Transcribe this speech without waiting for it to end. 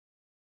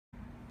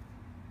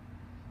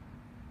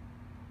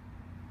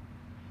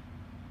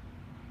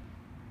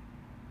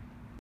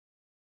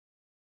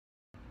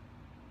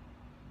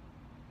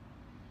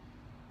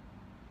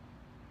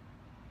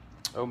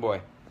Oh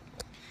boy.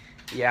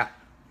 Yeah.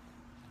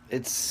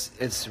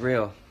 It's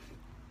real.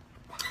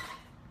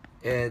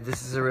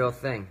 This is a real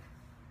thing.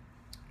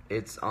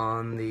 It's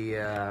on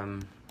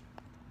the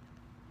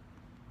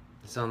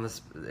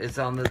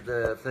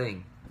the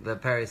thing, the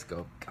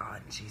Periscope.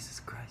 God,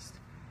 Jesus Christ.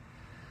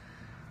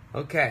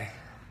 Okay.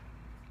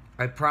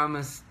 I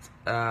promised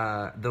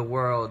the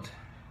world,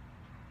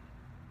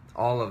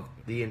 all of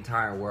the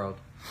entire world,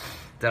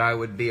 that I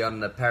would be on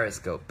the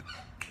Periscope.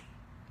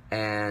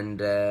 And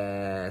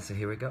so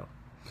here we go.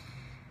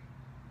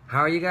 How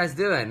are you guys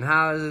doing?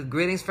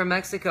 Greetings from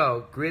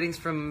Mexico. Greetings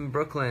from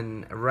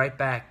Brooklyn. Right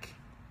back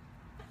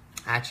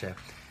at you.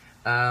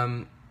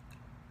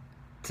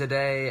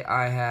 Today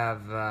I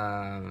have...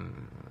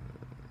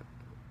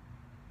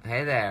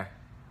 hey there.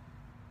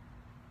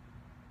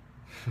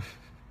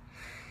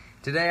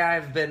 Today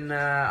I've been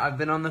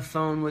on the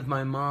phone with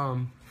my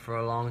mom for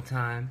a long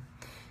time,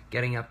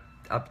 getting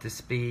up to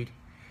speed,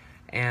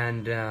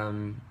 and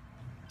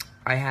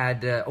I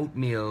had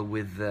oatmeal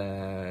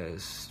with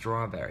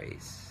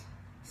strawberries,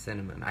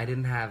 cinnamon. I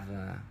didn't have.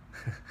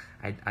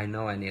 I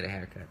know I need a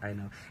haircut. I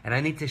know, and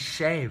I need to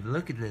shave.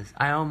 Look at this.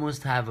 I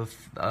almost have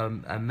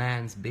a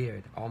man's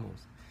beard.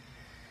 Almost.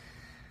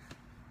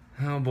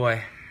 Oh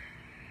boy.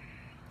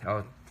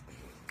 Oh,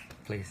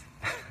 please.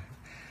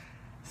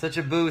 Such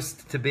a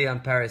boost to be on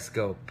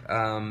Periscope.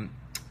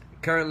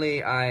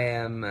 Currently, I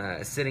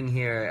am sitting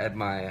here at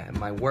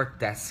my work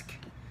desk,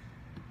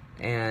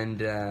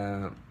 and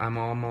I'm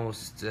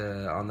almost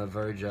on the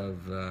verge of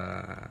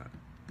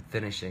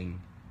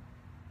finishing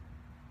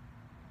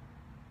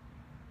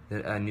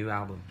a new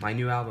album. My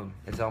new album.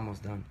 It's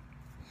almost done.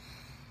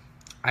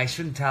 I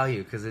shouldn't tell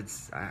you because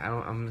it's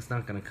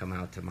not gonna come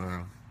out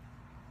tomorrow.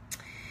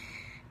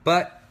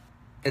 But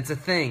it's a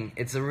thing.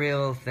 It's a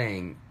real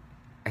thing.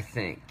 I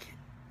think.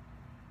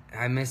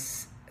 I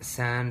miss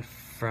San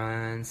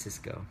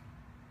Francisco.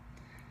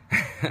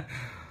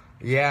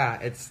 Yeah,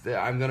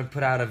 I'm gonna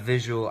put out a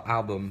visual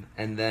album,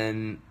 and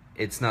then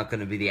it's not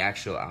gonna be the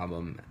actual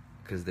album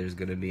because there's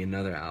gonna be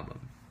another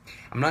album.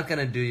 I'm not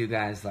gonna do you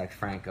guys like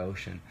Frank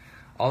Ocean.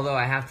 Although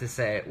I have to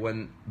say,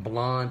 when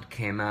Blonde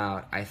came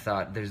out, I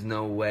thought there's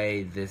no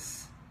way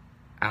this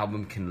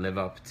album can live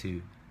up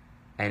to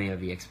any of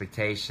the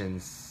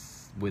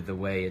expectations with the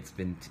way it's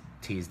been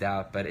teased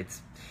out. But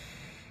it's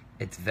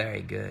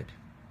very good.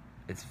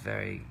 It's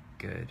very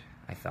good.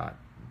 I thought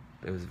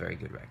it was a very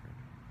good record.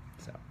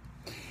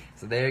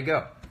 So there you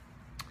go.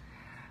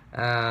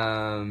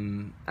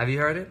 Have you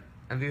heard it?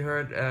 Have you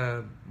heard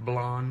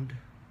Blonde,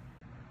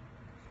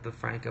 the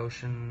Frank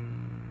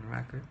Ocean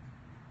record?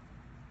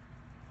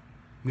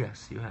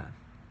 Yes, you have.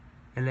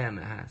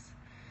 Elena has.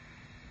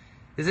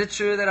 Is it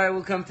true that I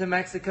will come to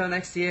Mexico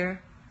next year?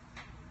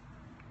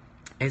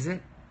 Is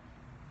it?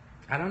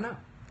 I don't know.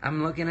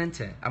 I'm looking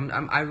into it.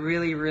 I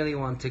really, really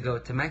want to go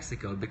to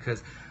Mexico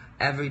because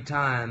every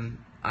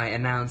time I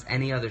announce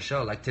any other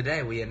show, like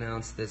today we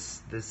announced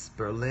this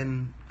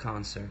Berlin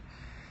concert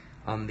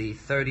on the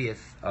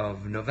 30th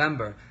of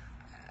November,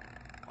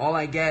 all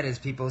I get is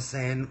people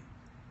saying,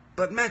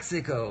 but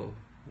Mexico,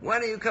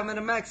 when are you coming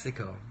to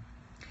Mexico?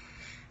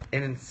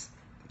 And it's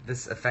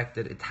this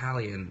affected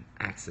Italian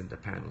accent,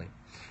 apparently,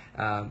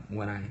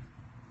 when I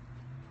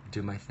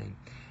do my thing.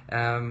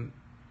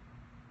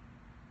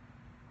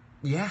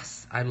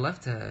 Yes, I'd love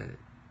to.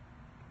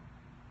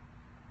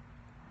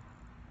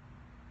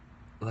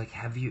 Like,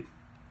 have you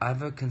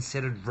ever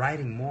considered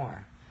writing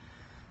more?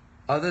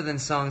 Other than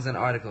songs and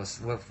articles?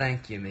 Well,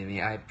 thank you,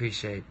 Mimi. I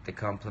appreciate the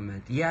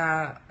compliment.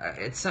 Yeah,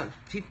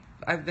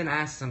 I've been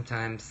asked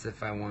sometimes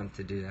if I want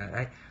to do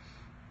that.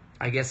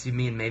 I guess you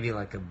mean maybe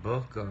like a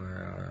book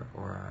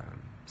or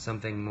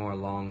something more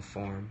long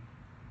form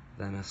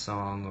than a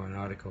song or an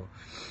article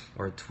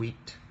or a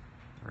tweet.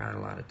 I write a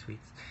lot of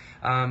tweets.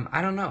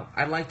 I don't know.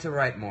 I'd like to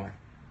write more.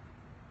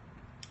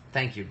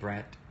 Thank you,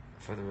 Brett,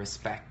 for the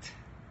respect.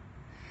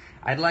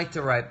 I'd like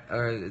to write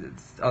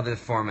other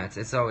formats.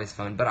 It's always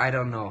fun, but I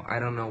don't know. I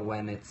don't know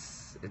when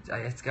it's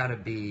got to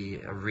be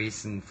a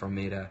reason for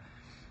me to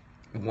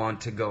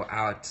want to go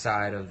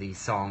outside of the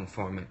song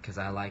format because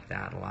I like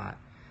that a lot.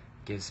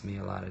 Gives me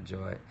a lot of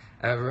joy.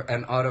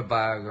 An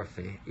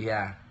autobiography,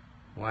 yeah.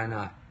 Why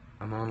not?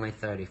 I'm only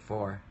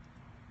 34.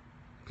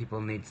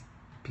 People need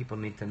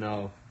to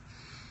know.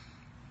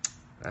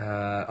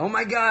 Oh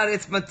my God!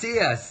 It's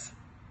Matthias.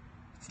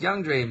 It's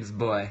Young Dreams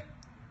boy.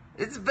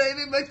 It's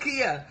baby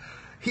Makia.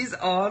 He's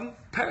on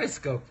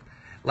Periscope.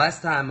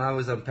 Last time I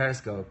was on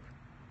Periscope,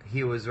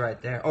 he was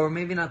right there. Or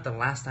maybe not the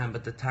last time,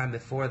 but the time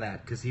before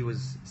that, because he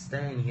was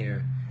staying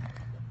here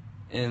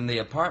in the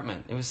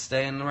apartment. He was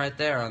staying right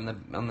there on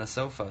the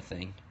sofa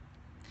thing.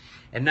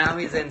 And now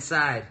he's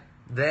inside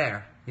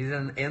there. He's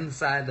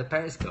inside the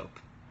Periscope.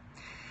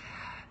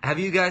 Have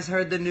you guys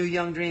heard the new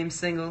Young Dreams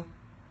single?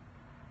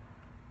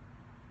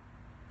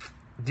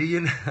 Do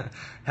you know?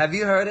 Have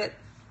you heard it?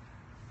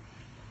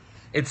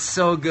 It's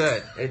so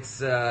good. It's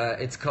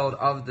called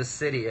Of the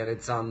City, and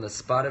it's on the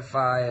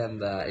Spotify,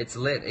 and it's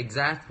lit.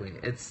 Exactly,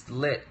 it's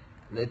lit.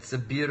 It's a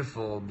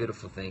beautiful,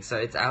 beautiful thing. So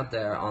it's out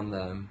there on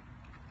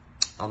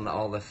on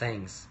all the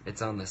things.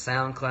 It's on the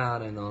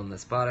SoundCloud and on the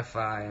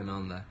Spotify and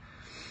on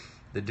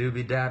the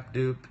Doobie Dap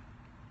Doop,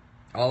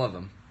 all of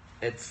them.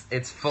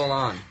 It's full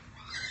on.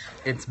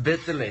 It's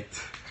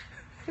bitterligt.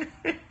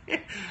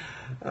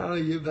 Oh,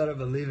 you better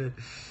believe it.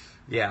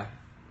 Yeah,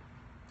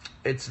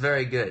 it's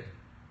very good.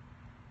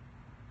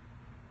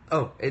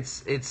 Oh,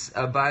 it's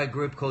by a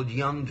group called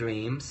Young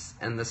Dreams,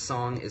 and the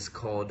song is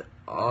called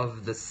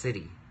 "Of the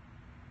City."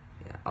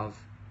 Yeah, of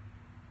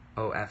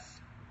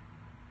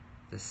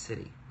the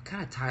City. What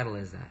kind of title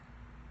is that?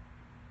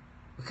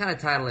 What kind of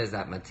title is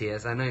that,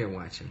 Matthias? I know you're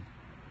watching.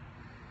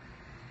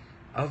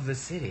 Of the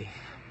City.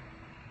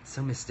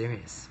 So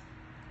mysterious.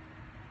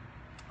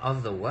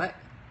 Of the what?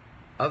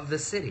 Of the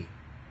city.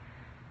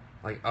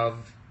 Like,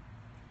 of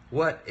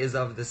what is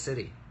of the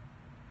city?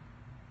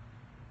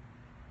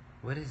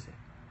 What is it?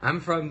 I'm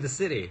from the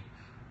city.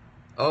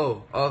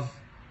 Oh, of,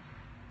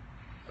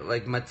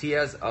 like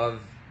Matthias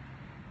of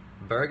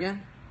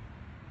Bergen?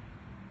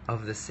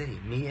 Of the city.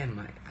 Me and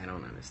my, I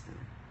don't understand.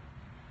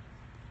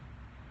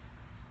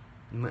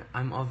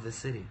 I'm of the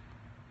city.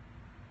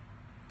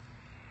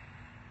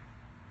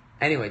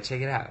 Anyway, check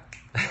it out.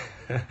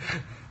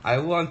 I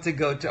want to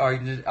go to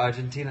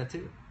Argentina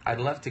too. I'd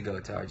love to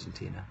go to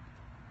Argentina.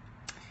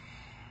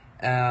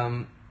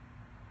 And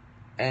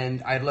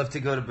I'd love to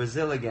go to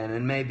Brazil again,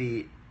 and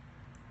maybe,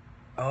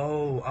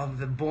 of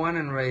the born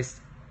and raised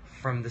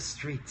from the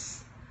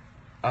streets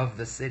of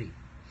the city.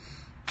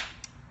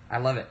 I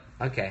love it.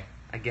 Okay,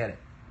 I get it.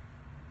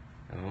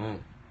 Oh.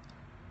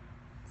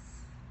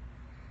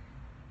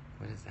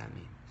 What does that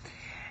mean?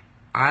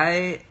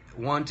 I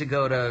want to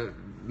go to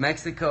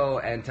Mexico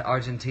and to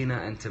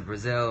Argentina and to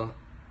Brazil.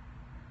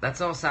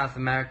 That's all South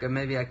America.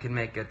 Maybe I can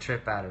make a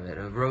trip out of it,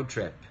 a road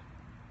trip.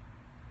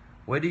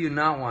 Where do you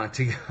not want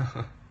to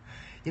go?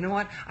 You know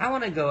what? I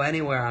want to go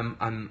anywhere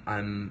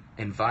I'm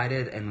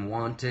invited and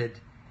wanted,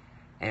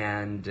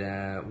 and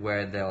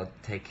where they'll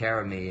take care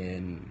of me,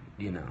 and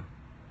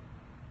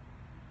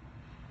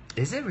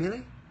Is it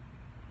really?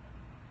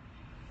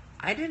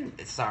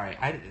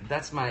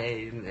 That's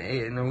my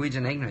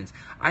Norwegian ignorance.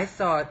 I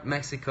thought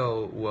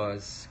Mexico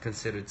was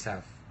considered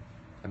South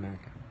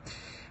America.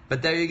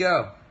 But there you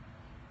go.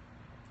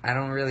 I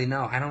don't really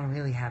know. I don't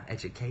really have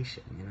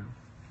education,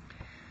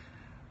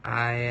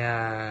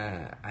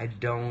 I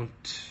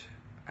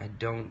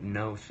don't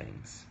know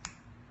things.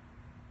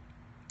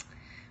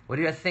 What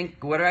do I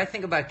think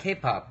about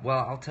K-pop? Well,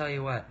 I'll tell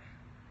you what.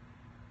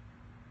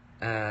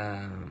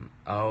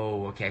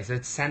 Okay, so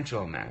it's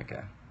Central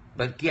America.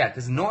 But yeah,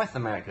 because North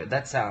America,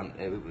 that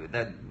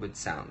would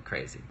sound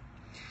crazy.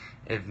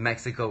 If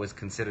Mexico was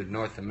considered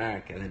North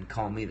America, then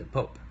call me the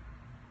Pope.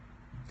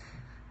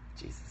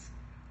 Jesus.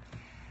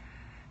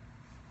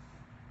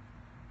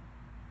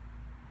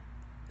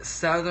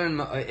 Is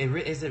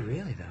it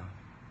really though?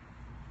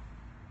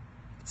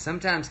 It's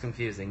sometimes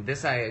confusing.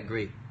 This I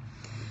agree.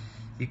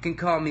 You can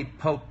call me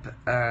Pope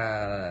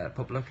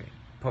Loke,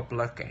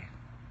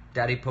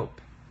 Daddy Pope.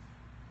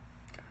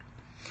 God.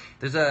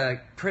 There's a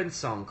Prince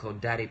song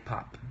called Daddy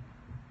Pop.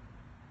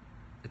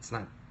 It's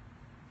not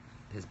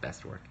his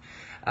best work.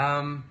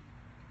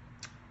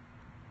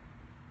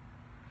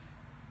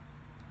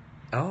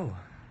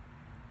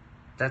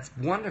 That's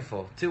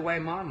wonderful. Two-way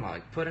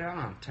monologue. Put it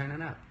on. Turn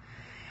it up.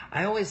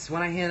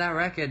 When I hear that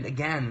record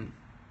again,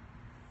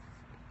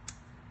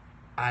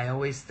 I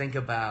always think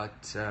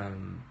about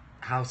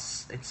how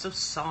it's so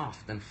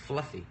soft and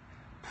fluffy.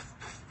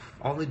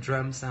 All the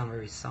drums sound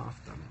very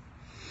soft on it.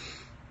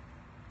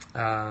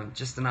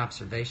 Just an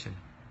observation,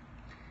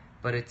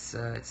 but it's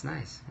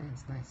nice. Yeah,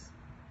 it's nice.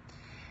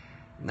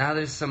 Now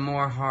there's some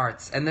more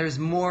hearts, and there's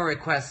more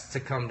requests to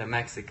come to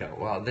Mexico.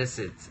 Well, it's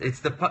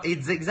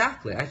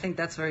exactly. I think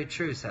that's very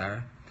true,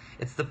 Sarah.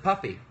 It's the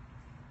puppy.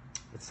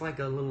 It's like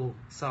a little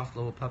soft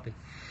little puppy.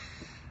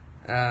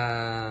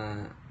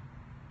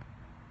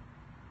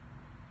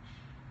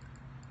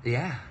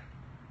 Yeah,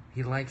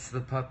 he likes the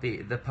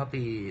puppy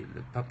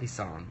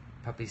sound.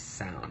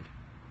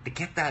 To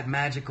get that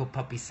magical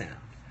puppy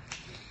sound.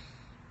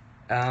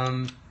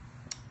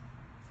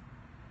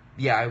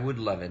 Yeah, I would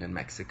love it in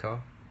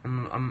Mexico. I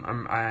want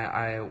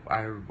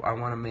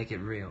to make it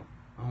real.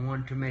 I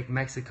want to make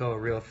Mexico a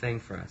real thing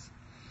for us.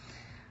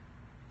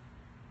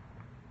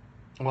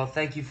 Well,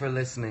 thank you for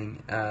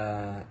listening.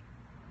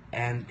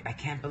 And I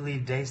can't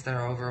believe Days That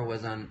Are Over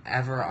was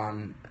ever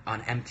on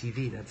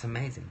MTV. That's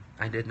amazing.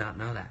 I did not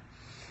know that.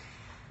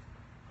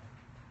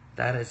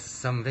 That is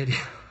some video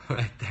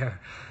right there.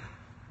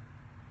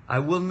 I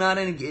will not,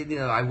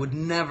 I would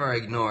never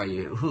ignore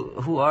you.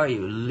 Who are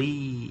you?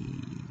 Lee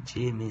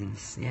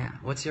Jimmins. Yeah.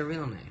 What's your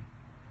real name?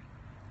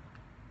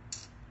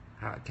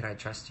 Can I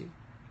trust you?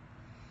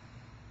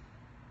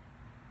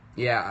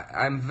 Yeah,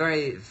 I'm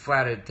very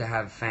flattered to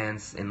have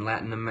fans in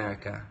Latin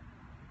America.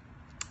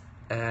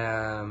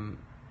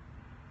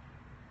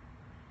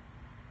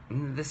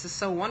 This is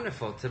so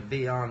wonderful to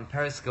be on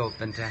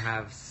Periscope and to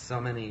have so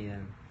many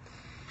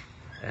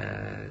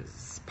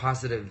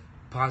positive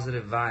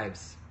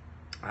vibes.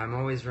 I'm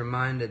always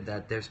reminded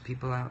that there's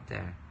people out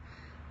there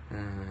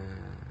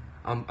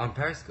on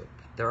Periscope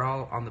They're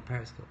all on the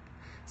Periscope.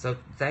 So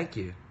thank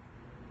you.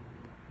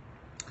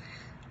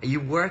 You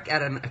work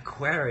at an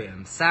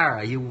aquarium.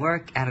 Sarah, you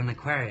work at an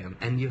aquarium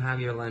and you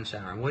have your lunch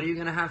hour. What are you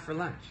going to have for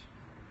lunch?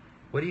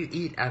 What do you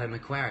eat at an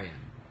aquarium?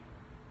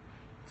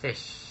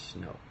 Fish.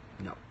 No.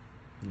 No.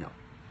 No.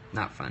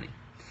 Not funny.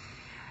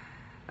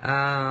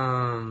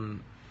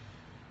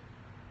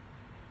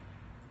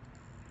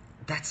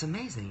 That's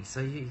amazing.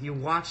 So you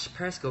watch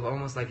Periscope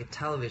almost like a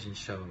television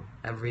show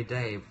every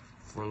day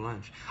for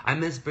lunch. I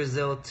miss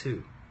Brazil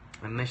too.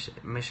 I miss it.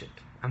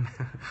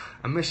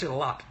 I miss it a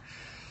lot.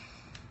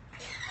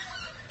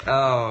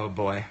 Oh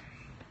boy.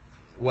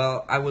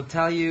 Well, I will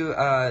tell you.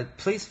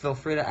 Please feel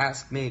free to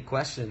ask me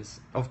questions.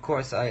 Of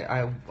course,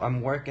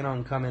 I'm working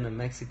on coming to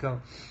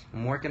Mexico.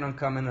 I'm working on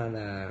coming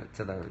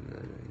to the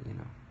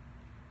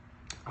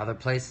other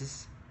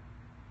places.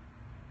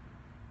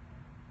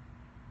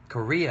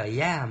 Korea,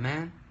 yeah,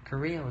 man.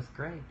 Korea was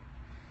great.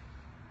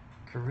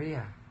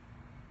 Korea.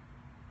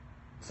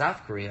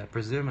 South Korea,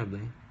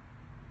 presumably.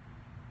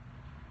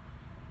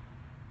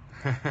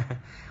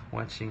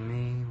 Watching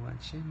me,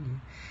 watching you.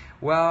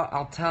 Well,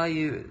 I'll tell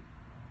you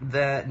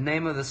the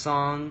name of the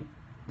song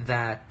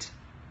that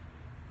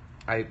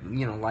I,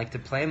 like to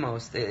play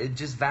most. It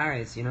just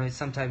varies,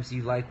 Sometimes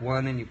you like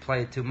one and you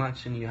play it too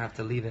much and you have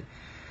to leave it.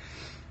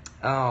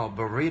 Oh,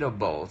 burrito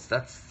bowls.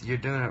 You're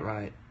doing it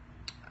right.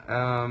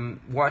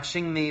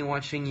 Watching me,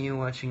 watching you,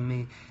 watching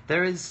me.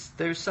 There's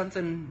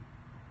something,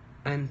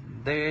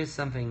 and there is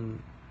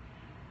something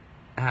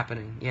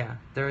happening. Yeah,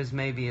 there is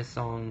maybe a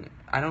song.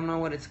 I don't know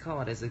what it's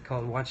called. Is it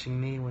called Watching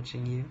Me,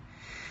 Watching You?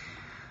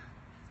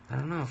 I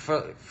don't know.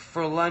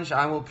 For lunch,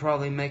 I will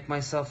probably make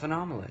myself an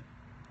omelet.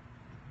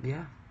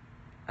 Yeah,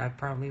 I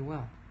probably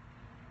will.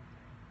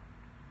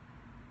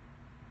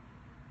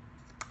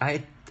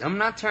 I'm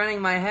not turning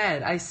my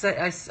head.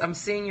 I'm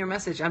seeing your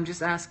message. I'm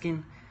just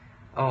asking.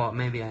 Oh,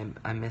 maybe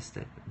I missed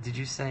it. Did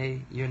you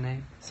say your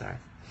name? Sorry.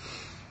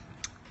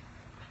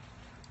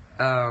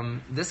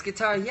 This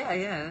guitar,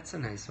 yeah, that's a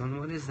nice one.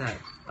 What is that?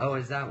 Oh,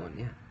 is that one?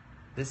 Yeah.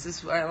 This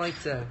is I like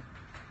to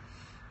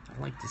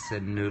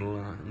sit noodle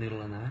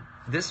on that.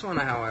 This one,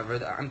 however,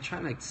 I'm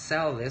trying to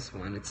sell this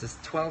one. It's this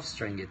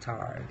 12-string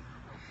guitar.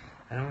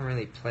 I don't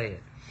really play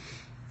it.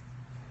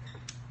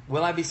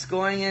 Will I be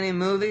scoring any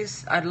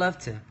movies? I'd love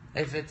to,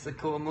 if it's a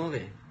cool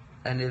movie,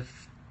 and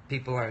if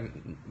people are,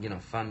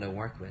 fun to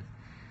work with.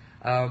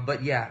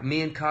 But yeah,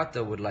 me and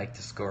Kato would like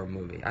to score a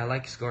movie. I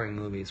like scoring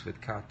movies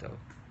with Kato.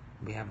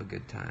 We have a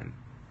good time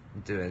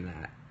doing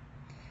that.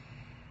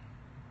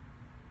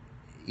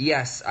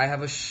 Yes, I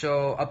have a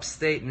show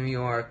upstate New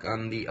York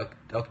on the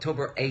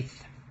October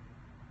 8th.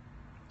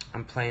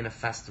 I'm playing a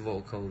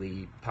festival called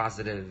the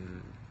Positive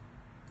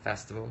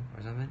Festival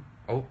or something.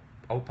 Oh,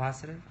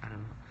 Positive? I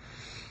don't know.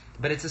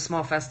 But it's a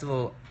small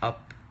festival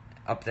up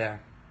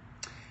there.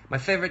 My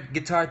favorite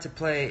guitar to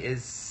play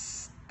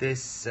is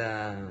this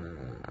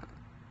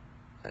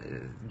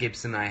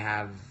Gibson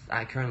I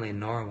currently in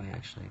Norway,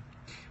 actually.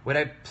 Would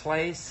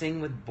I sing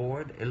with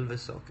Bård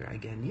Ylvisåker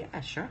again?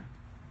 Yeah, sure.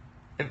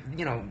 If,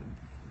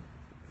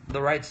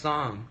 the right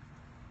song.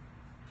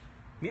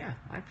 Yeah,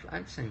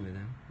 I'd sing with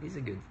him. He's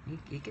a good,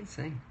 he can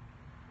sing.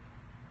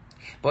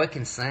 Boy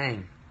can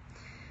sing.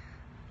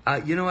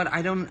 You know what,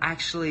 I don't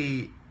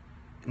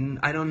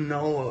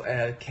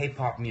know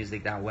K-pop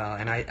music that well,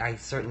 and I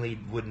certainly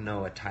wouldn't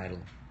know a title.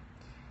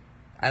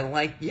 I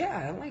like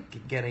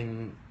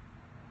getting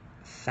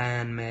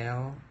fan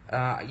mail.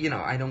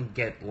 I don't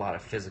get a lot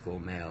of physical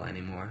mail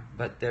anymore,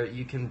 but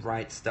you can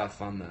write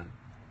stuff on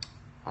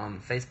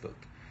Facebook,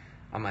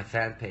 on my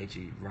fan page.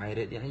 You write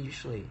it. Yeah,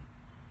 usually.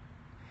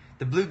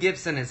 The blue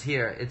Gibson is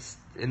here. It's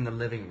in the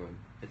living room.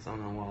 It's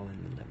on the wall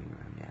in the living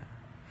room. Yeah.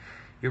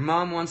 Your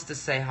mom wants to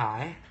say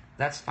hi.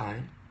 That's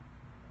fine.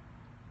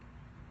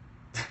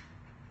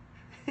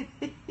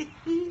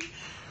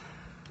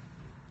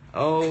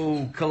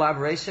 Oh,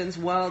 collaborations?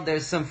 Well,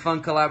 there's some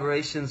fun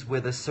collaborations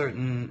with a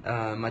certain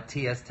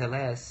Matthias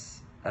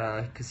Teles,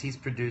 because he's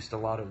produced a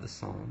lot of the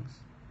songs.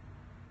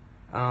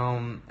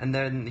 And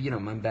then,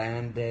 my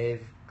band,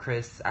 Dave,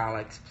 Chris,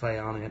 Alex, play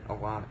on it a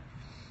lot.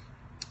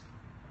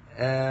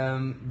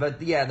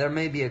 But yeah, there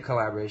may be a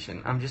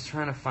collaboration. I'm just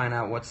trying to find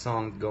out what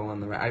songs go on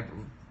the record.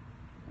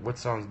 What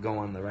songs I'm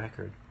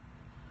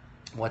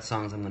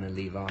going to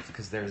leave off,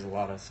 because there's a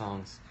lot of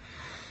songs.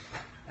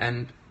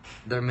 And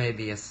there may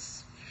be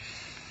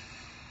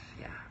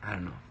I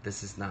don't know.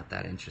 This is not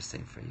that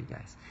interesting for you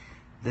guys.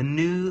 The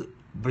new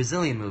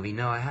Brazilian movie.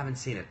 No, I haven't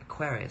seen it.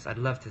 Aquarius. I'd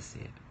love to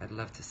see it.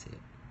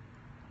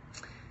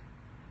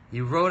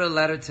 You wrote a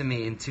letter to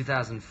me in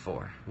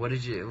 2004. What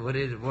did you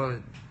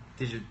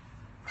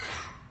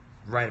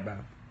write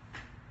about?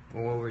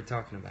 Or what were we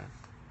talking about?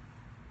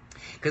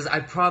 Because I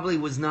probably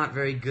was not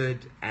very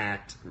good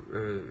at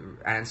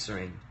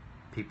answering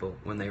people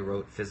when they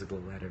wrote physical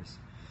letters.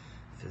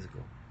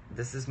 Physical.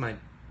 This is my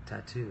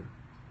tattoo.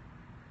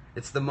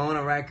 It's the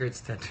Mona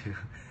Records tattoo.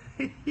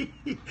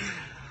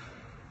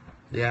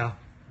 Yeah.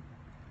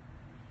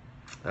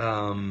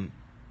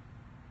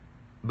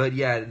 But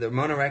yeah, the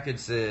Mona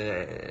Records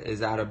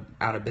is out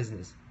of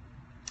business.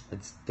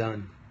 It's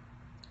done.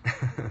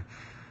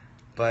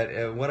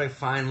 But what a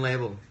fine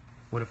label.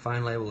 What a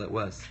fine label it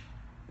was.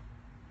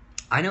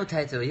 I know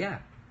Taito, yeah.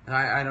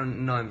 I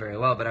don't know him very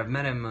well, but I've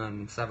met him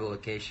on several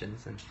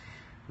occasions, and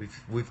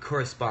we've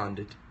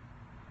corresponded.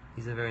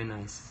 He's a very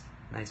nice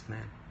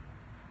man.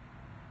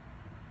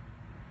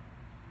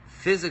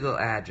 Physical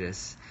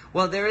address.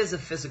 Well, there is a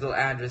physical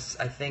address,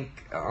 I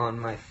think, on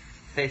my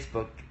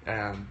Facebook.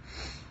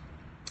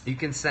 You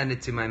can send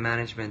it to my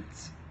management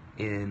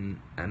in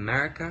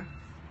America,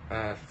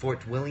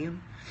 Fort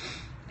William,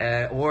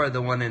 or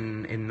the one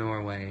in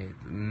Norway,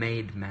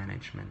 Maid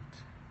Management.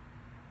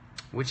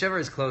 Whichever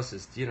is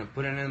closest,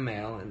 put it in the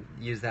mail and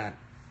use that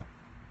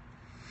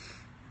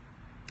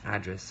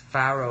address.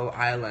 Faroe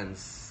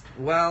Islands.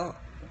 Well,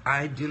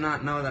 I do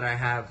not know that I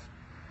have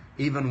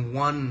even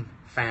one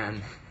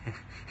fan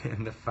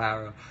in the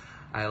Faroe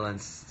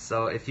Islands.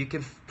 So if you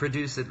can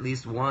produce at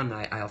least one,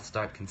 I'll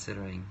start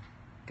considering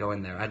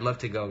going there. I'd love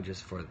to go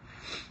just for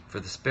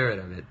the spirit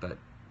of it, but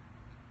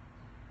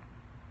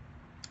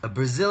a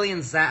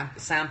Brazilian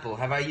sample.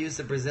 Have I used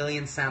a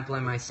Brazilian sample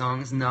in my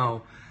songs?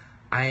 No,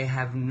 I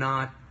have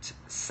not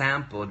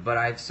sampled, but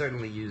I've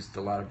certainly used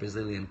a lot of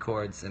Brazilian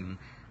chords and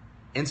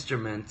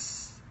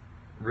instruments,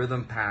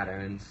 rhythm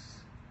patterns.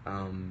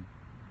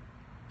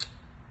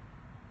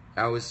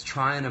 I was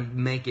trying to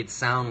make it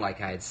sound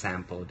like I had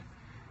sampled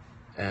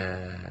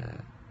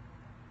a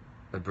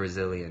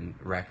Brazilian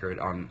record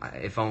on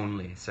If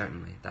Only,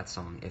 certainly, that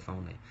song, If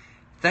Only.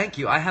 Thank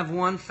you, I have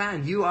one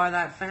fan. You are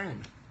that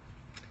fan.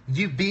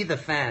 You be the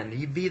fan.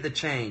 You be the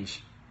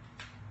change.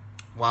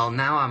 Well,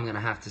 now I'm going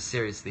to have to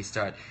seriously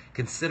start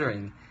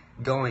considering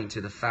going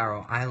to the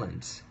Faroe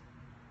Islands.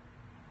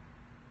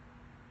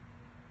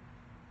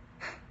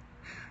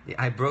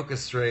 I broke a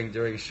string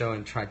during a show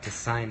and tried to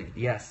sign it.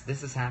 Yes,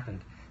 this has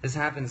happened. This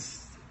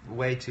happens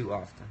way too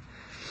often.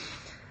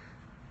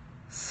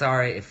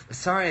 Sorry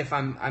if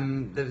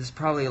I'm there's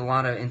probably a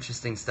lot of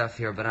interesting stuff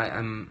here, but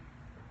I'm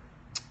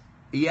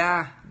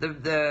yeah,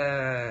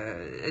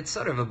 it's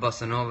sort of a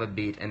bossa nova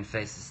beat and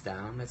Faces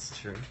Down. That's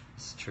true.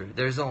 It's true.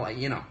 There's a lot,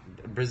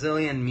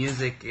 Brazilian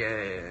music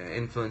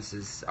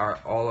influences are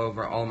all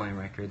over all my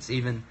records,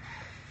 even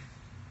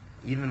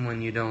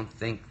when you don't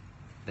think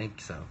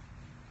so.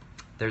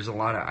 There's a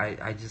lot of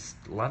I just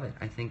love it.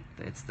 I think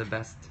it's the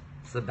best.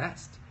 It's the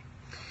best.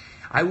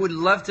 I would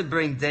love to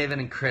bring David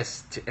and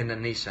Chris to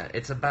Indonesia.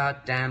 It's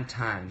about damn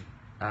time.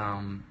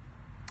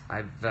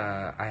 I've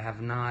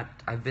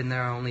been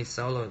there only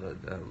solo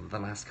the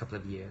last couple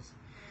of years,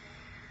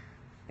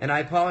 and I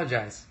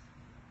apologize.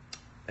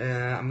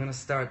 I'm gonna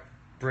start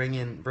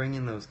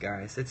bringing those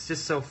guys. It's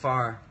just so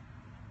far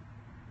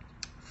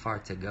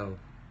to go.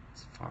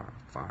 It's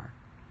far.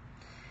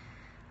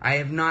 I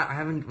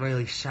haven't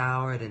really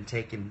showered and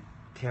taken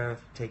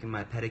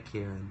my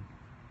pedicure and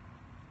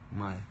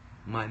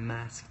my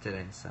mask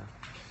today. So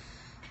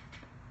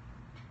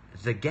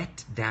the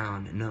Get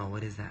Down. No,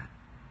 what is that?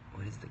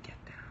 What is the Get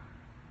Down?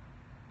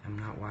 I'm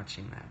not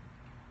watching that.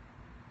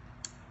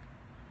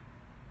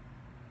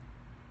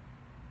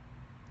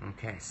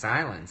 Okay,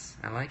 silence.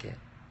 I like it.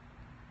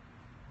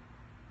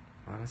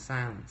 A lot of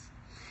silence.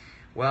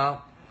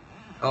 Well,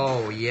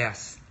 oh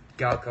yes,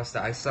 Gal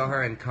Costa. I saw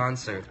her in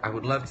concert. I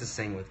would love to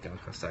sing with Gal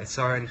Costa. I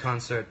saw her in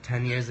concert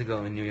 10 years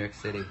ago in New York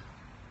City.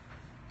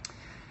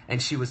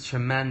 And she was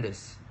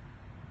tremendous.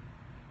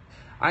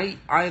 I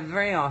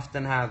very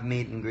often have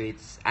meet and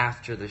greets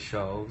after the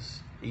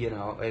shows.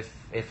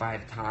 If I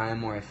have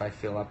time or if I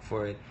feel up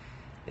for it.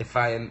 If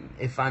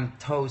I'm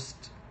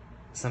toast,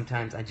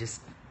 sometimes I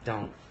just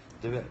don't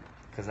do it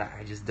because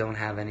I just don't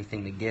have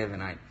anything to give,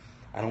 and I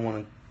don't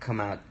want to come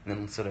out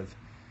and sort of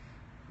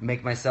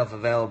make myself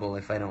available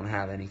if I don't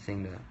have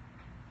anything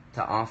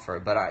to offer.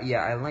 But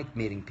I like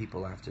meeting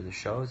people after the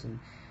shows, and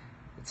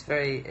it's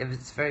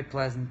very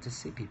pleasant to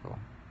see people.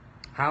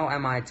 How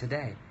am I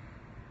today?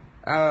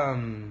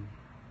 I'm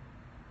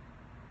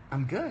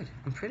good.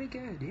 I'm pretty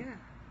good, yeah.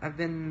 I've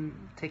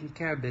been taking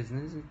care of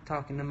business and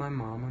talking to my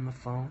mom on the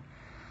phone.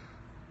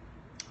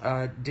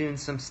 Doing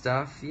some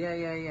stuff.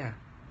 Yeah.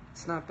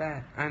 It's not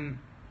bad.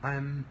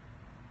 I'm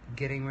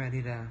getting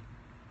ready to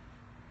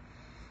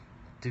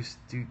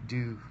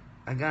do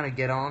I gotta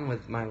get on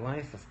with my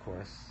life, of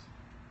course.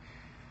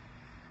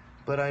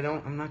 But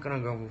I'm not gonna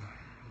go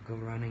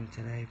running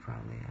today,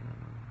 probably. I don't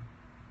know.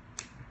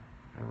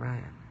 I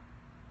ran.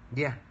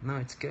 Yeah, no,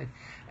 it's good.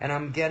 And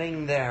I'm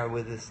getting there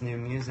with this new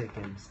music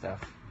and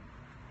stuff.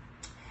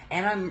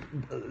 And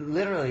I'm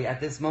literally,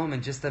 at this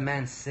moment, just a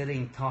man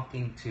sitting,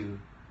 talking to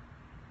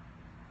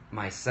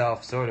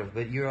myself, sort of.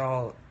 But you're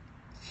all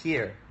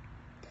here.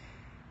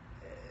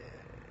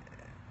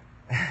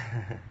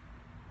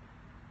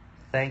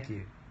 Thank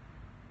you.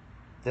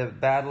 The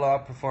Bad Law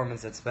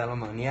performance at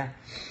Spellemann, yeah.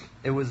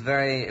 It was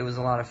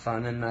a lot of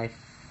fun, and I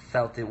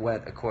felt it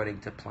went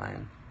according to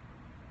plan.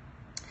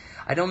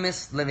 I don't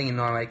miss living in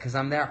Norway because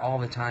I'm there all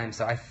the time,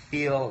 so I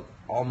feel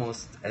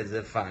almost as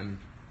if I'm,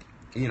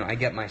 I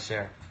get my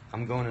share.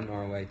 I'm going to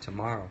Norway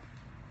tomorrow.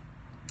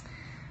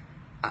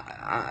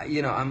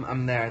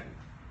 I'm there.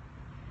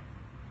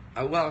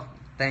 Well,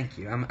 thank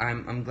you.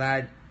 I'm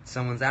glad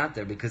someone's out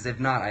there, because if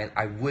not,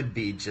 I would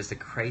be just a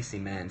crazy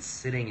man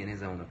sitting in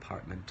his own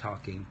apartment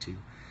talking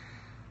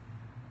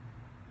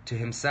to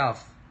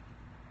himself.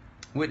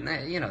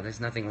 There's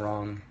nothing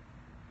wrong.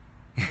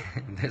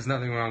 There's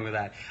nothing wrong with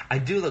that. I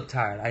do look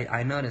tired.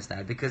 I noticed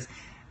that because,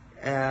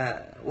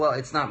 well,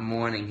 it's not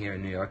morning here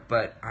in New York,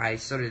 but I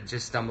sort of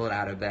just stumbled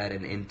out of bed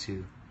and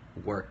into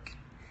work.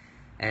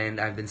 And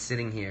I've been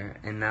sitting here,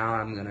 and now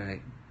I'm going to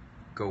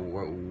go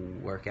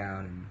work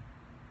out and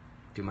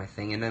do my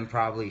thing, and then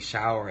probably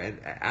shower, and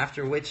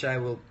after which I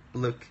will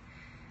look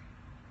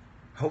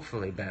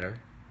hopefully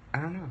better.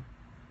 I don't know.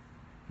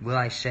 Will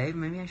I shave?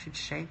 Maybe I should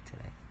shave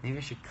today. Maybe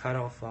I should cut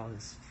off all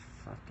this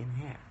fucking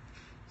hair.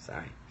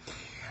 Sorry.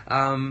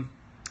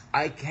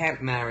 I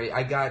can't marry.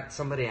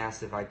 Somebody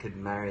asked if I could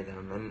marry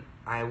them, and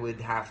I would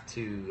have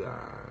to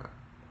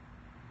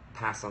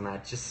pass on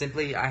that. Just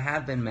simply, I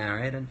have been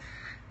married,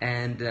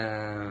 and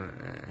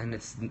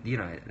it's,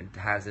 it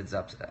has its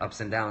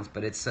ups and downs,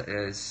 but it's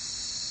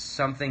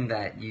something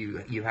that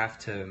you have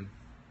to.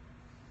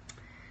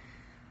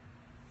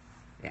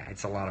 Yeah,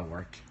 it's a lot of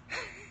work.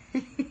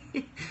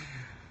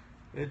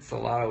 It's a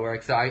lot of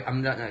work. So I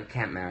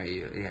can't marry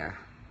you. Yeah.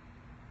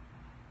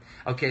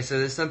 Okay, so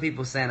there's some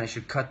people saying I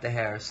should cut the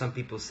hair. Some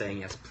people saying,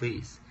 yes,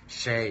 please,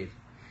 shave.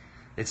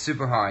 It's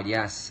super hard.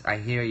 Yes, I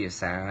hear you,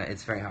 Sarah.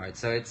 It's very hard.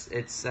 So it's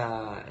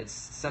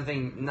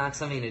something, not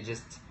something to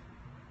just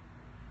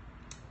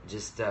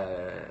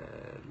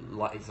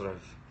sort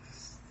of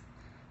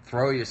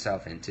throw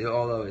yourself into,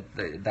 although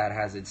that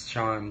has its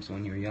charms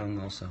when you're young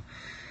also.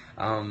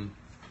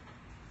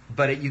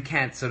 But you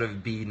can't sort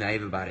of be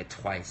naive about it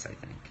twice, I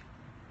think.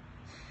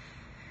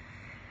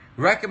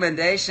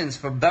 Recommendations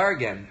for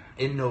Bergen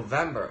in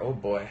November. Oh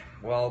boy.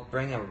 Well,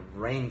 bring a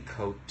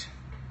raincoat.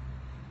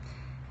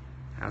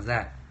 How's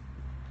that?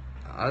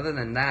 Other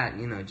than that,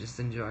 just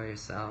enjoy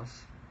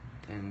yourselves,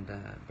 and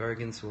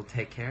Bergens will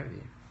take care of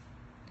you.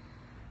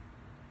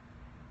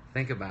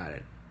 Think about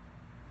it.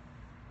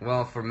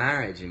 Well, for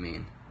marriage, you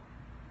mean?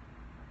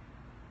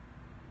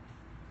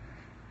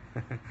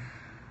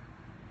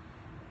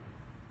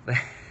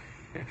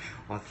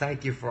 Well,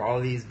 thank you for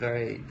all this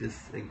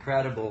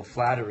incredible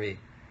flattery.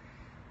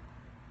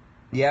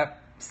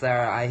 Yep,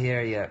 Sarah, I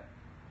hear you.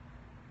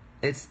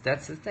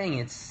 That's the thing.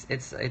 It's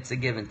a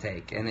give and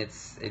take, and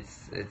it's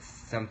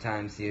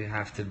sometimes you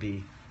have to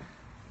be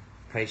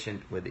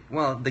patient with it.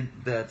 Well,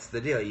 that's the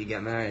deal. You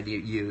get married,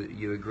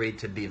 you agreed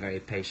to be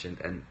very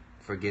patient and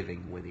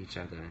forgiving with each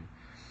other,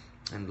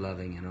 and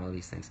loving, and all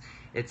these things.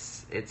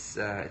 It's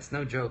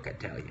no joke, I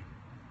tell you.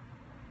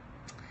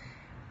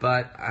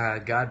 But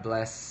God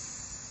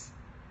bless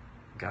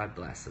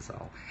us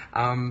all.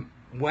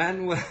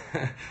 When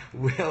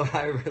will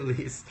I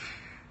release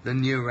the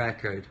new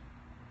record,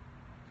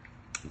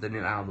 the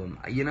new album?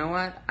 You know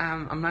what?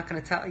 I'm not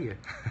gonna tell you.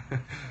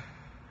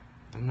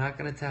 I'm not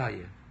gonna tell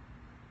you.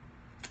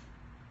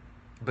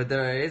 But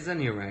there is a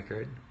new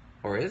record,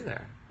 or is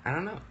there? I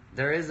don't know.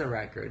 There is a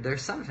record.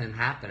 There's something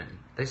happening.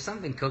 There's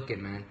something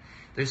cooking, man.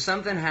 There's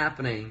something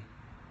happening.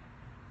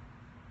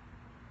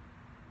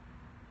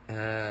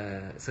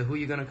 So who are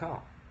you gonna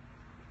call?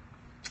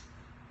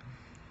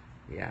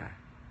 Yeah.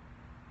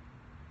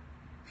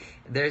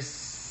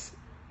 There's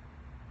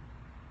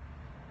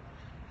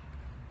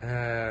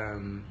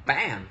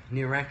bam,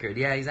 new record.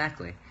 Yeah,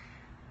 exactly.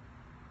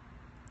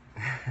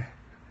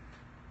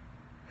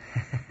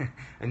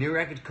 A new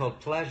record called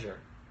Pleasure.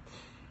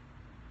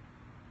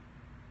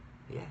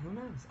 Yeah, who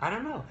knows? I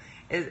don't know.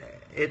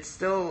 It's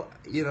still,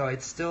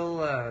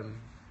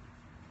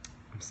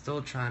 I'm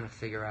still trying to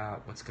figure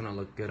out what's gonna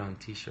look good on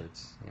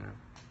T-shirts,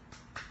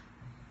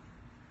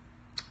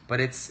 But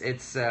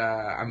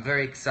I'm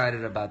very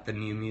excited about the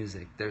new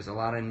music. There's a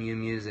lot of new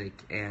music,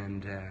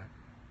 and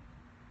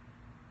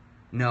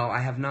no, I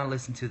have not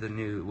listened to the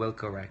new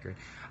Wilco record.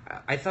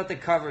 I thought the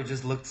cover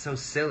just looked so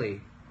silly.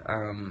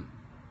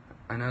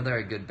 I know they're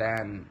a good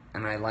band,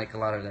 and I like a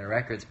lot of their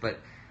records, but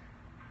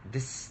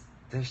it's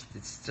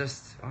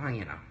just,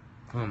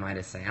 who am I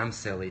to say? I'm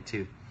silly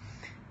too,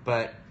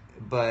 but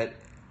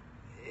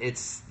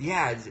it's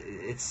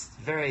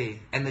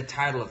very, and the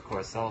title, of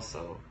course,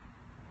 also.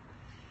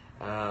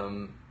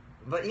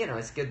 But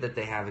it's good that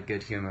they have a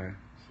good humor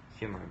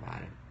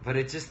about it. But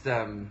it just,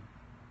 I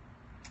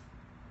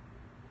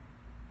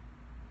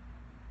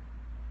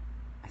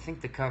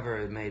think the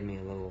cover made me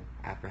a little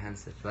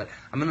apprehensive. But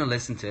I'm gonna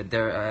listen to it.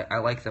 I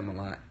like them a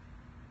lot.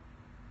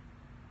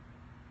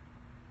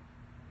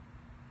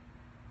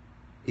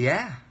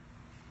 Yeah,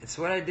 it's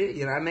what I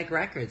do. I make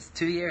records.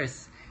 2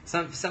 years.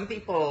 Some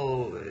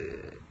people.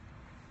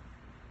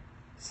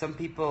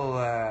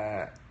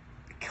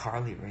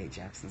 Carly Rae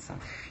Jepsen song.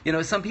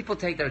 Some people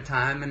take their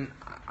time, and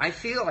I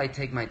feel I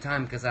take my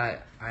time because I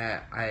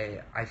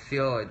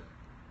feel it.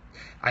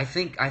 I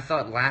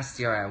thought last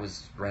year I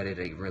was ready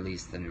to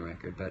release the new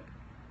record,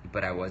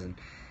 but I wasn't,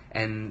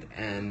 and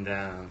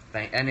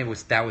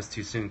that was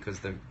too soon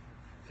because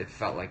it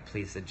felt like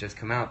Please had just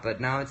come out,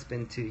 but now it's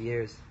been 2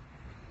 years.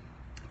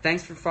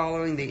 Thanks for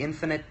following the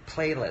Infinite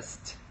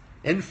Playlist.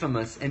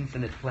 infamous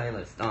Infinite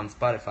playlist on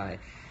Spotify.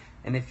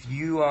 And if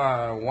you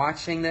are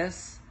watching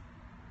this,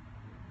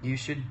 you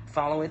should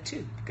follow it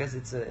too, because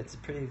it's a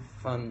pretty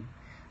fun.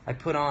 I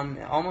put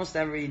on almost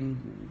every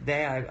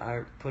day.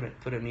 I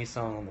put a new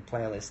song on the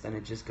playlist, and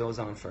it just goes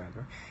on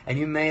forever. And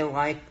you may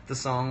like the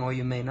song or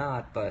you may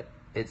not, but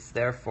it's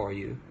there for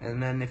you.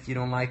 And then if you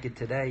don't like it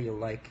today, you'll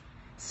like.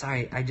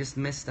 Sorry, I just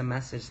missed a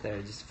message there.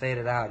 It just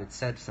faded out. It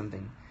said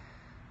something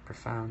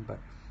profound, but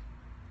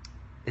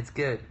it's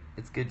good.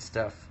 It's good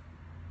stuff.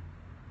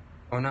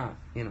 Or not,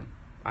 you know.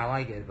 I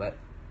like it, but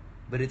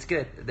it's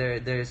good.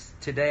 There's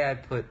today I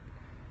put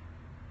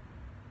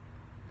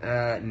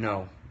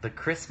no, the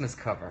Christmas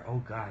cover.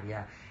 Oh God,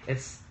 yeah.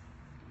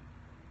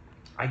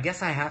 I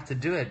guess I have to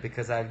do it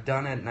because I've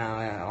done it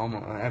now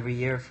almost every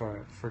year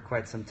for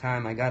quite some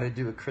time. I got to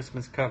do a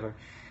Christmas cover.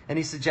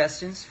 Any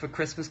suggestions for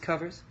Christmas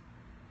covers?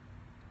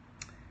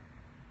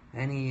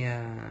 Any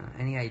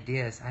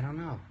ideas? I don't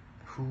know.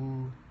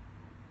 Who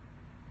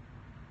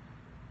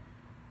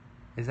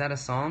is that? A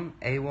song?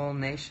 AWOL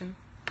Nation?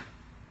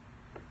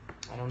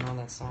 I don't know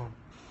that song.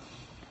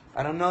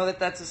 I don't know that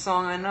that's a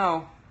song I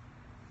know.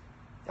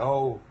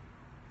 Oh,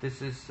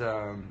 this is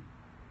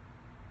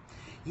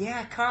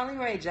yeah, Carly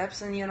Rae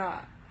Jepsen. You know,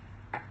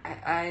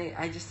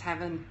 I just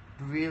haven't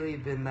really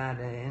been that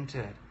into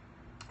it.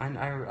 I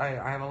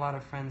have a lot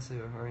of friends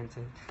who are into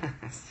it.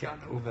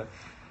 Jan Ove.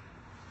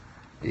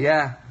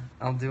 Yeah,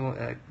 I'll do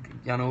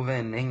Jan Ove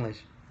in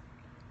English.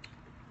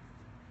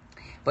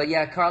 But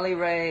yeah, Carly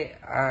Rae.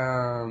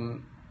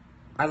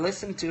 I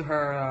listened to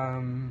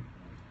her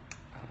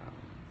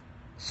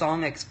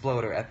Song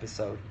Exploder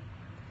episode.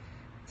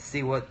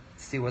 See what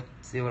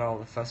all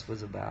the fuss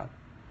was about.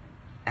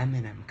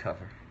 Eminem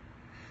cover.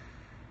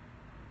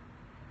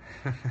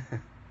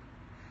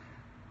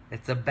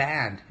 It's a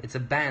band.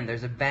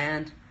 There's a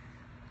band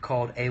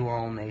called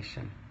AWOL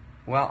Nation.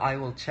 Well, I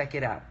will check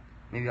it out.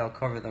 Maybe I'll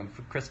cover them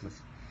for Christmas.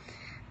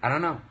 I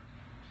don't know.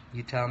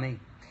 You tell me.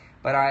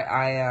 But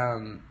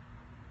I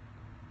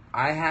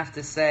have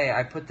to say,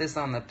 I put this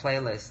on the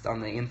playlist,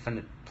 on the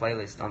Infinite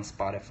playlist on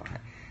Spotify.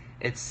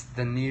 It's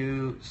the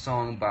new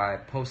song by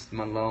Post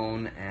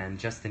Malone and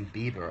Justin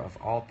Bieber, of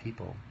all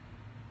people.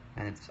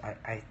 And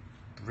I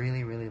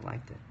really, really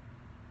liked it.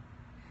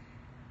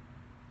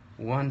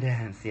 One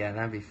Dance, yeah,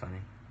 that'd be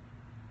funny.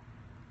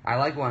 I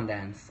like One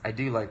Dance. I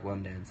do like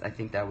One Dance. I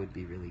think that would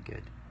be really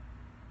good,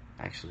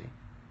 actually.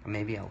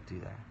 Maybe I'll do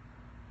that.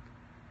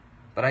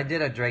 But I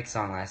did a Drake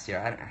song last year.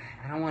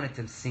 I don't want it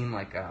to seem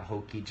like a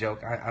hokey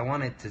joke. I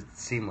want it to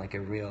seem like a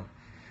real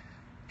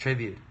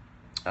tribute.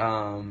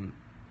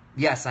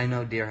 Yes, I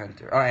know Deer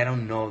Hunter. Oh, I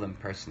don't know them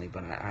personally,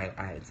 but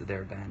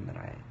they're a band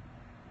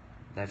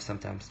that I've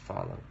sometimes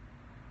followed.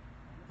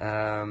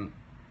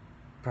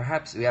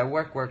 Perhaps, yeah,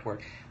 work.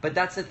 But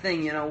that's the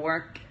thing, you know,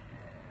 work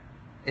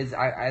is,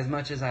 as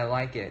much as I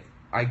like it,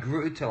 I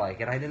grew to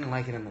like it. I didn't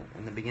like it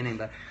in the beginning,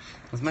 but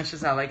as much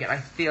as I like it, I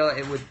feel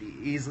it would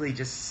easily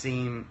just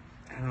seem,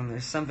 I don't know,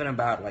 there's something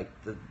about like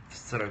the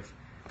sort of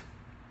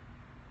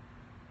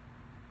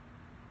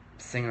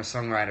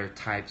singer-songwriter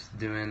types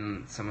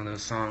doing some of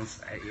those songs.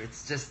 It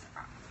just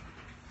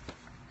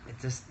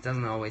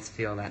doesn't always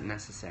feel that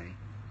necessary.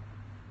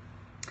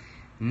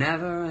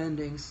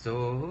 Never-ending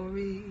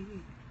story.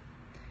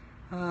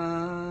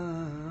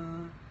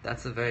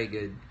 That's a very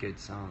good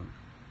song.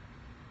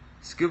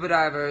 Scuba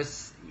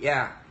divers,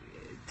 yeah,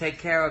 take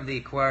care of the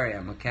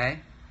aquarium, okay?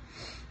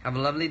 Have a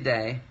lovely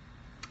day.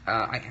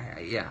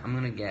 I'm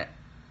gonna get.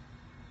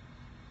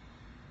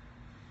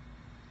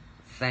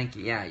 Thank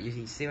you. Yeah,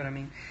 you see what I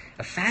mean?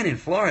 A fan in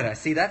Florida.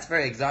 See, that's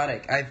very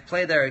exotic. I've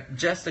played there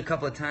just a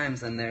couple of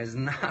times, and there's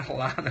not a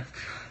lot of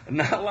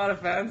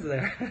fans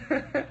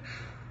there.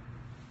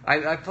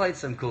 I played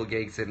some cool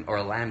gigs in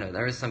Orlando.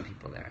 There was some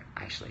people there,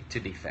 actually.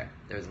 To be fair,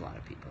 there was a lot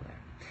of people there.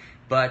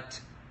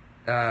 But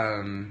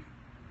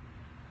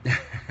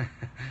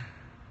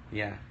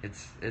yeah,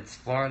 it's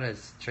Florida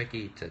is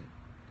tricky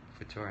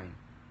for touring.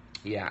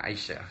 Yeah, I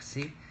should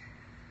see.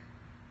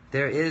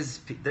 There's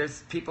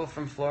people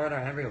from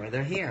Florida everywhere.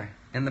 They're here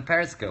in the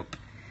Periscope.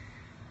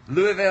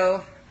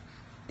 Louisville,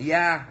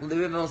 yeah,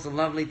 Louisville's a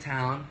lovely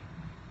town.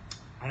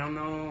 I don't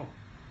know.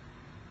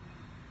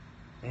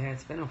 Yeah,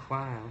 it's been a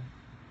while.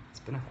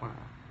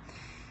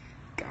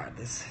 God,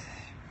 this.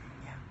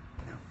 Yeah,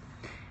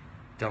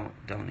 no.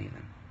 Don't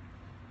even.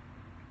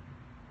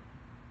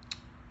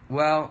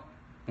 Well,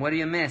 what do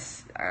you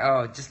miss?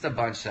 Oh, just a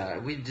bunch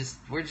of.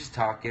 We're just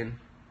talking.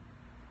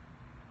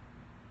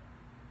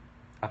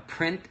 A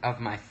print of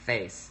my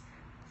face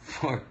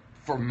for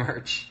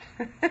merch.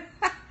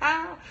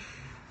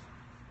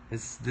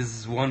 This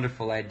is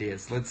wonderful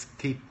ideas. Let's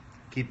keep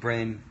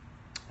brain.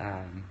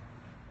 What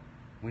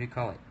do you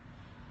call it?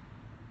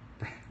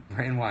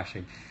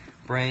 Brainwashing.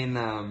 Brain.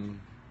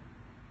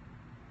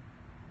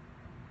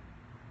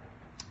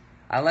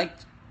 I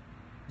liked.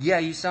 Yeah,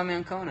 you saw me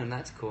on Conan.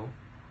 That's cool.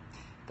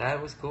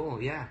 That was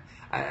cool. Yeah.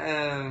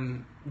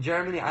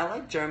 Germany. I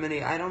like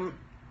Germany. I don't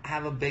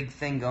have a big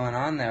thing going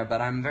on there,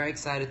 but I'm very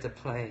excited to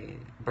play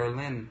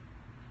Berlin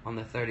on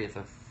the 30th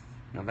of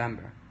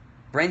November.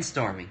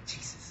 Brainstorming.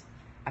 Jesus.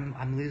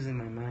 I'm losing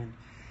my mind.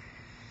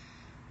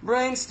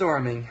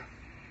 Brainstorming.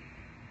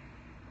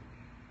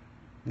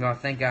 Well,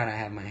 thank God I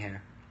have my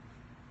hair.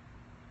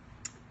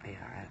 Yeah,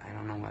 I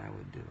don't know what I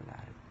would do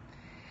without it.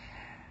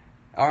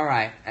 All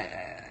right.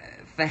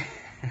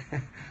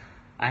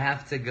 I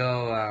have to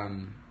go.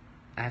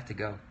 I have to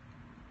go.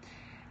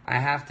 I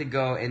have to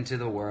go into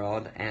the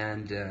world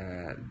and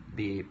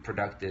be a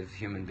productive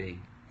human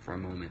being for a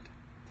moment.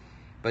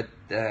 But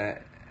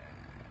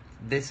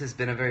this has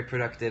been a very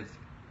productive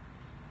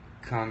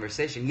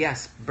conversation.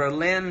 Yes,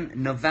 Berlin,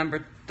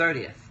 November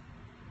 30th.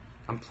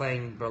 I'm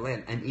playing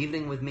Berlin. An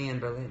evening with me in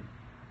Berlin.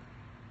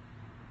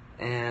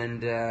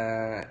 And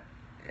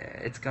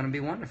it's going to be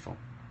wonderful.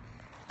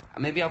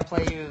 Maybe I'll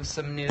play you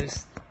some new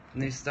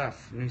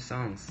stuff, new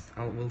songs.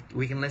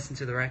 We can listen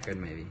to the record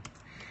maybe.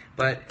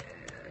 But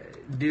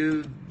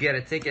do get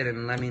a ticket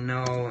and let me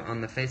know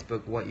on the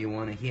Facebook what you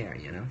want to hear,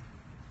 you know?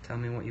 Tell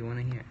me what you want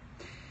to hear.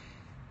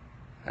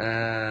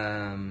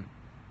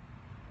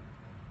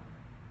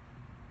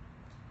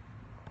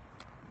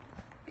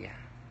 Yeah.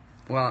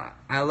 Well,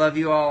 I love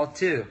you all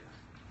too.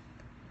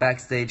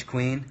 Backstage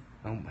Queen.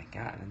 Oh my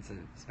God,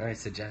 it's very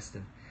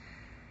suggestive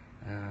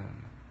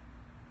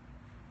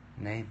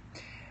name.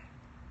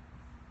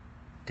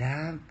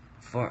 Dab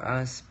for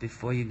us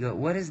before you go.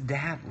 What is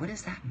dab? What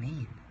does that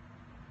mean?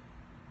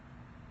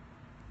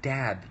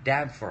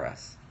 Dab for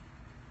us.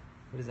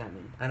 What does that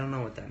mean? I don't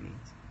know what that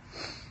means.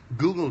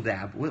 Google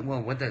dab.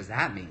 Well, what does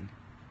that mean?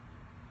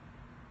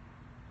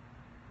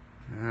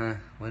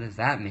 What does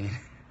that mean?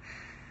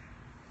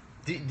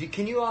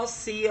 Can you all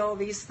see all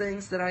these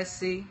things that I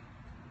see?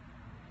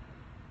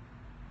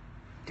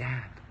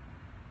 Dab.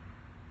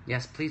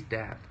 Yes, please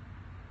dab.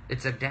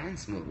 It's a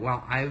dance move.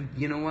 Well,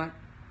 you know what?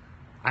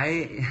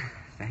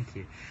 Thank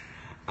you.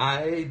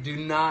 I do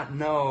not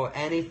know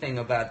anything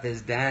about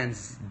this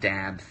dance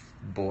dab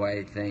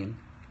boy thing.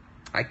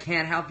 I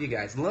can't help you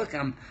guys. Look,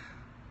 I'm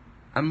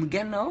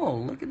getting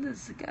old. Look at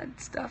this. I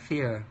got stuff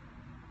here.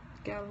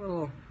 Got a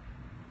little.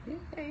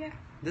 Yeah.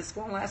 This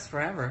won't last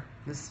forever.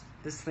 This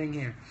thing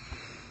here.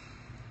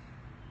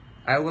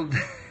 I will.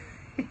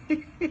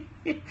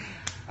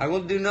 I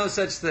will do no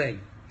such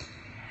thing.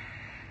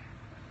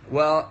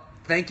 Well,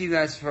 thank you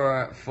guys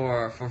for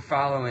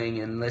following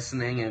and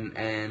listening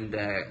and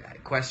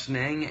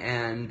questioning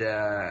and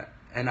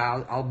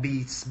I'll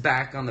be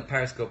back on the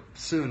Periscope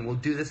soon. We'll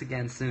do this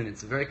again soon.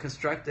 It's very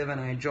constructive and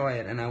I enjoy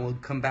it, and I will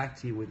come back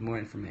to you with more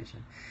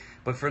information.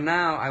 But for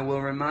now, I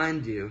will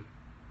remind you,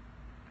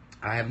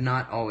 I have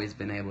not always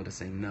been able to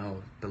sing.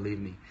 No, believe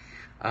me.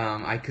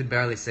 I could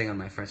barely sing on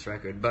my first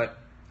record. But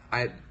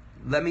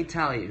let me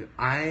tell you,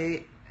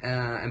 I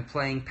am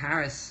playing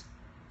Paris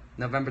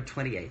November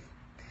 28th.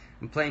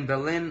 I'm playing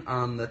Berlin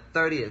on the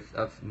 30th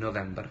of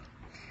November.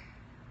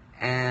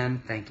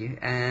 And thank you.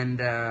 And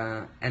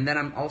then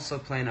I'm also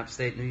playing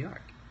upstate New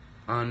York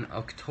on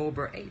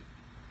October 8th.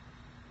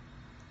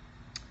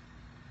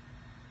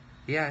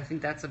 Yeah, I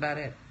think that's about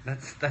it.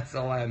 That's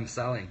all I'm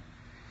selling.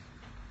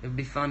 It would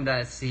be fun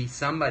to see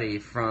somebody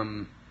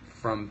from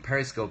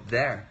Periscope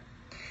there.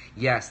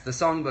 Yes, the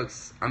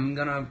songbooks. I'm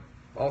gonna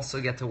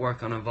also get to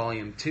work on a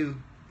volume 2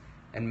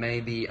 and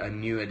maybe a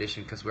new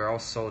edition because we're all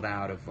sold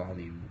out of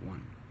volume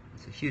 1.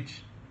 It's a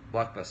huge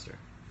blockbuster.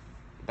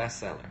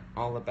 Bestseller.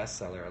 All the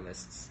bestseller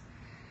lists.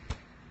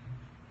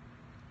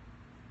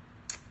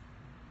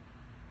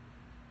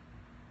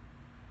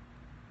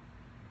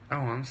 Oh,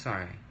 I'm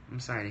sorry. I'm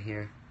sorry to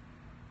hear.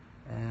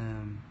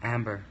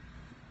 Amber.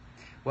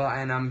 Well,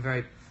 and I'm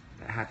very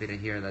happy to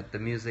hear that the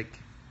music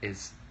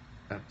is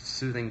a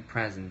soothing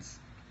presence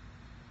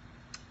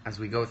as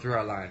we go through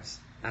our lives,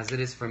 as it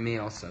is for me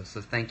also.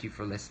 So thank you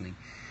for listening.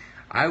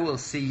 I will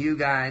see you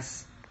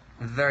guys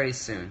very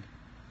soon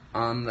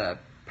on the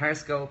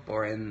Periscope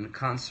or in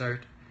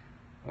concert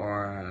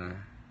or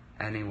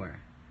anywhere.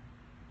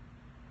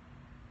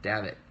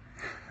 Damn it.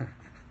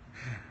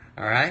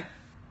 Alright?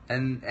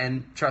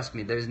 And trust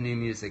me, there's new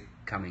music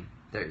coming.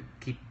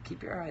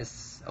 Keep your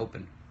eyes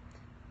open.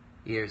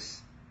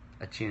 Ears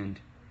attuned.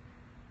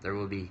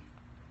 There'll be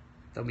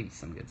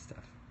some good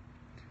stuff.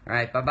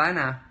 Alright, bye-bye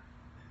now.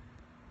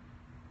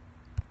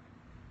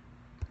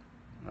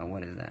 Oh,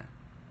 what is that?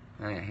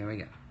 Oh yeah, here we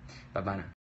go. Bye-bye now.